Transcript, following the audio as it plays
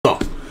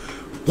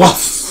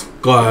What's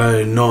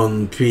going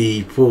on,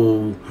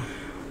 people?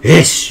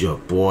 It's your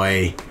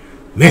boy,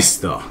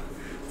 Mr.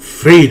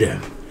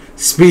 Freedom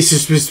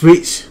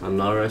Speech.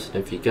 I'm RS,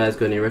 and if you guys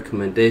got any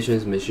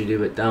recommendations, make sure you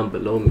leave it down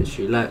below. Make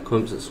sure you like,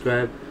 comment,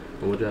 subscribe.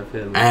 And what do I have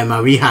here, man?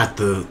 Man, we had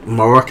the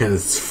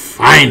Moroccan's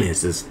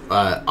finest as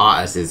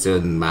artists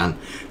in, man.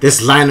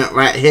 This lineup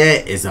right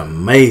here is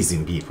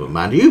amazing, people,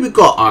 man. Who we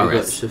got, RS? We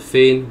got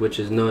SHAYFEEN, which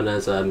is known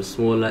as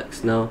Small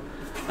X now.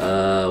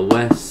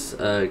 Wes,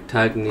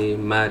 TAGNE,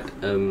 MADD,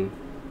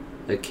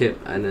 XCEP,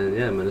 and then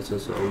yeah, man, it's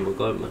also, oh my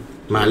god, man.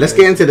 Man, let's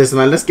get into this,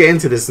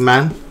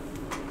 man.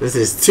 This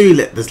is too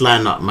lit, this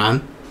lineup,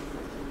 man.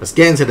 Let's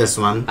get into this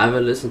one. I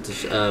haven't listened to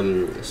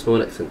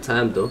Small X in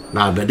time though.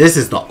 Nah, but this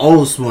is the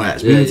old Small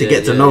X. We need to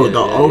get to know the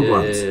old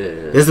ones.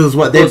 This is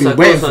what they've been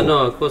waiting for.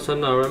 Of course I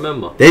know, I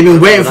remember. They've been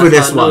waiting for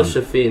this one. I know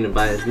SHAYFEEN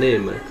by his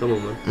name, man. Come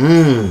on, man.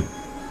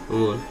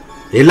 Come on.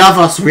 They love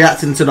us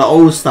reacting to the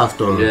old stuff,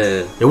 though.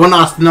 Yeah. They want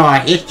us to know our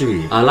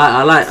history. I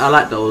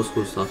like the old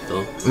school stuff,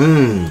 though.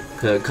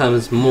 Cause it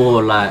comes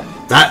more like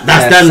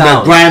that's them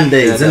the brand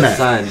days, isn't it?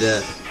 Sound,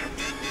 yeah.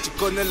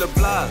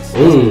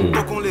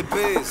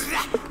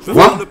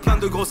 What?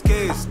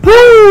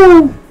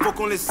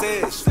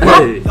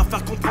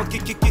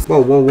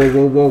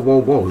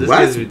 Whoa.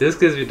 This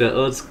gives me the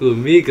old school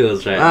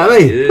Migos, right? I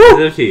mean,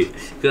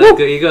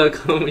 you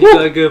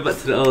gotta go back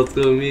to the old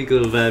school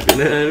Migos vibe, you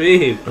know what I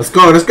mean? Let's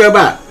go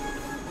back.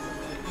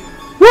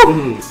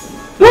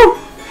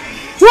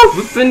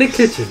 Whoop in the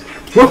kitchen.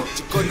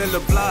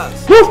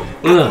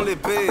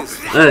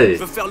 Hey.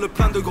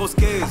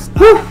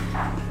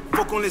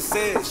 Faut qu'on les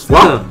sèche,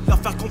 leur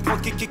faire comprendre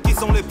qui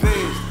sont les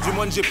baises. Du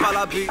moins j'ai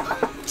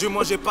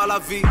pas la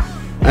vie,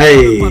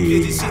 Hey. Papier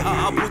d'ici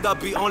à Abu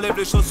Dhabi, enlève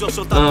les chaussures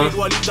sur ta pied.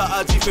 Walida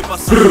a dit fais pas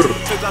ça,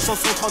 fais de la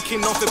chanson tranquille,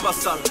 non fais pas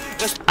ça.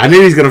 I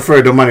knew he's gonna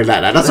throw the money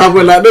like that. That's how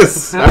we're like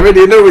this. I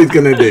already know what he's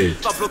gonna do.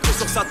 Pas bloqué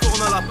sur sa tourne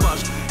la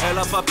page. Elle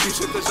a pas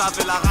piché,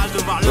 j'avais la rage de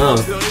voir le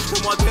monde de riche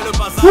chez moi dès le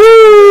bazar.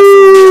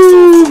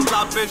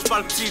 La pêche, pas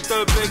le petit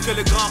teubé que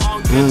les grands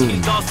anglais qui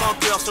dansent en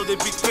cœur sur des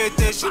bics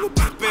pétés. Chez le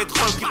pic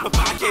pétrole qui peut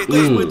pas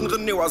inquiéter. بغيت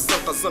نغنيو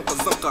عالزنقة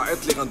الزنقة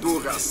عيط لي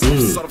غندور عالصف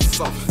الصرف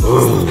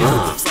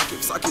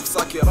كيف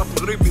ساكي راب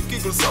مغربي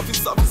كيقول صافي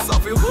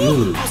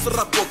نوصل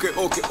الراب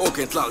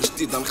اوكي نطلع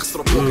جديد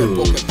نخسرو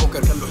بوكر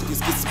كان له حديث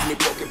كيسبني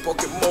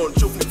بوكيمون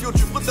تشوفني في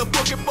يوتيوب قدام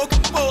بوكيمون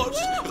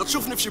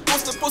غتشوفني في شي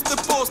بوستر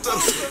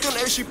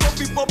كنعيش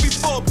بوبي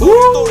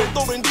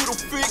دوري نديرو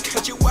فيك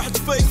حيت شي واحد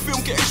فيك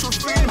فيهم كيعيشو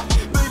الفيلم.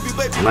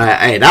 Man,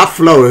 hey, that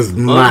flow is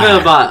mad. One thing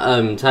about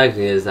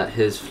TAGNE is that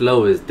his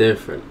flow is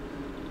different.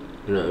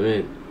 You know what I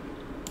mean?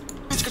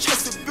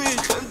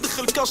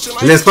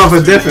 It's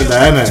something different,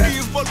 though, isn't it?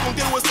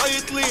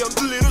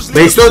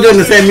 But he's still doing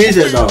the same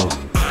music, though.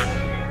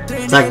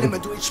 انا ما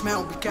دويتش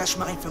معاهم بالكاش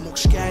ما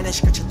غيفهموكش كاع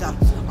علاش كتهضر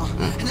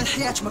حنا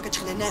الحياه ما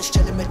كتخليناش حتى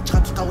لما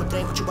غتلقاو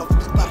الدراري كتشوفها في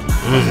الدار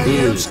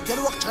غير شحال ديال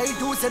الوقت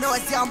غيدوز انا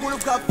وعزي عمبولو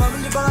في كافا من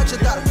اللي باغا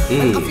تهضر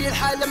بقى فيا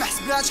الحال ما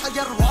حسبناش شحال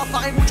ديال الربعه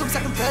باغي يموتو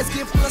مساكن فاز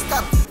كيف في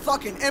الستار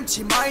فاكين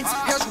امتي مايندز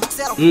هيرش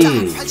مكسيرو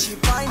بحال شي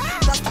فاين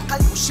لاصق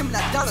القلب والشمله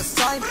دار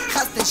الساين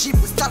خاصنا نجيب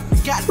وستار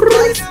كاع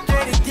البرايس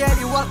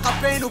ديالي ورقه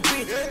بين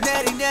وبين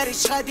ناري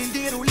اش غادي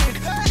نديرو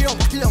ليك اليوم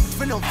قتلهم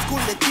دفنهم في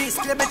كل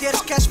ديسك لا ما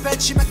دايرش كاش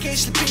بهادشي ما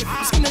كاينش البيب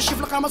مسكنا شي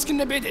في القمر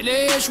مسكنا بعيد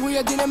عليه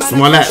شويه دينا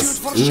معنا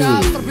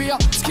التربيه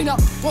مسكينه.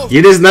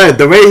 You just know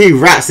the way he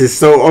raps is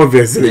so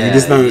obvious. Yeah, you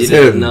just know it's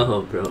him.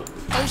 No, bro.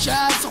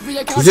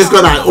 He's just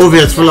got that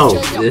obvious flow.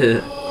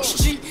 Yeah.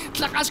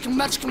 تلاقاتك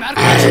مرتك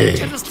معركه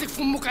تهرس لك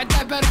فمك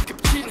عدا بارك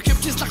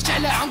ركبتي زلقت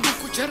على عندك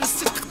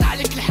وتهرست تقطع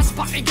عليك الحس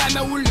باقي كاع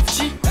ما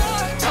ولفتي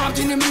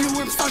ضربتيني من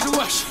الاول بسطاج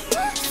الوحش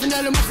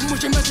فنان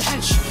الموت ما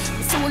تلحنش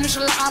ما تسولنيش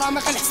العاره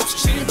ما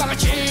كنحسبش شي باغي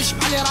تعيش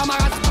بحالي راه ما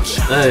غتقدرش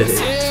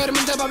سير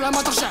من دابا بلا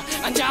ما ترجع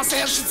عندي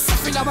عصير شد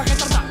الصف الا باغي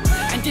ترضع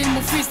عندي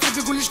المفيد صاحبي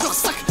يقول لي شنو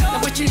خصك لا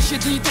بغيتي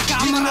جديدك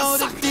عمرها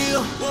الصك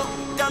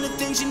Down the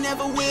things you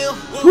never will.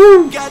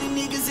 Got the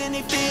niggas in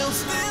their fields.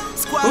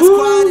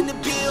 Squad in the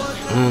bill.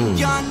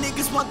 Young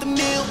niggas want the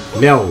meal.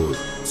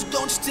 So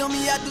don't just tell me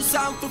I do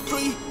something for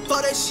free for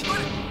that shit.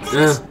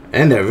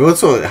 And that real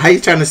talk, how you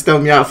trying to steal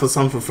me out for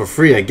something for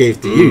free I gave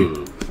to you?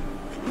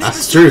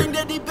 That's true.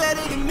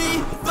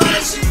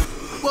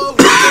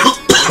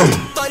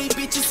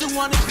 Bitches who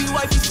wanna be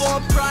wifey for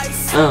a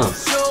price.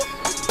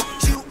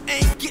 You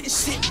ain't getting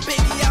shit,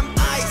 baby. I'm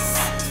ice.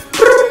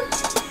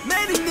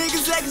 Many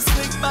niggas acting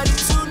slick, but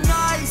it's too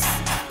nice,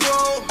 bro.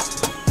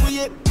 We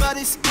about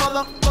this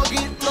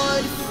motherfucking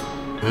life.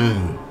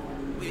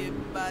 We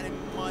about it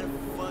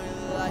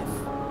motherfucking life.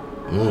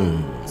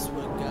 That's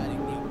what God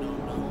in you don't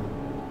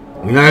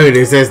know. You know who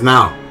this is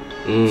now.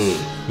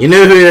 You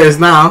know who it is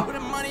now.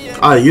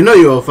 Oh, you know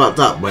you all fucked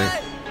up, boy.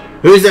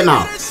 Who is it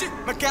now?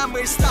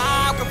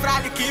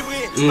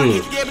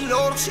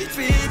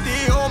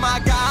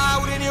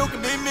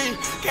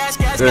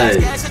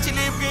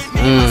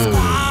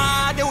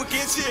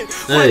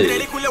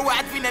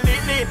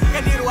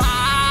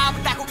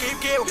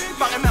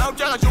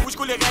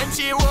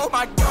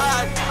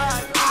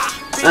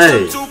 Hey.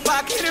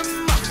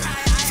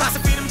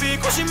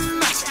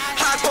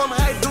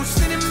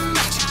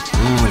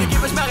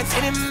 معاك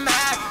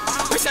سينماك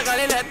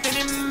وشغالين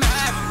هالدنيا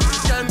معاك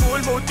كنقول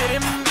موتيني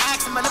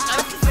معاك ما نبقى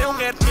نحكي فيهم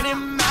غير تيني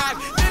معاك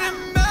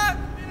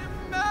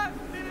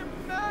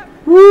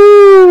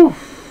Woo!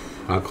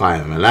 I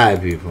can't even lie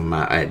to people,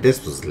 man. Like,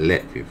 this was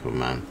lit, people,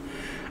 man.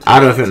 I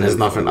don't think there's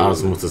nothing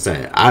else more to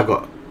say. I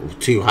got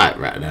too hyped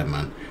right there,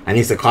 man. I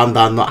need to calm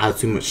down, not have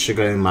too much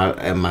sugar in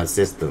my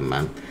system,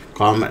 man.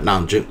 Calm it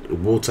down, drink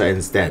water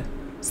instead.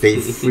 Stay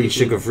free,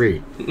 sugar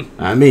free.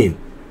 I mean,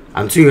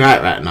 I'm too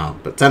hyped right now.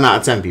 But 10 out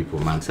of 10, people,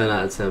 man. 10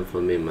 out of 10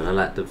 for me, man. I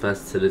like the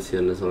versatility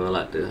on this one. I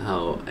like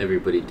how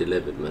everybody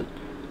delivered, man.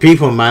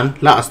 People, man,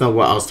 let us know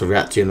what else to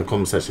react to in the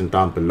comment section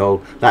down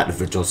below. Like the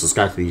video,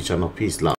 subscribe to the channel. Peace, love.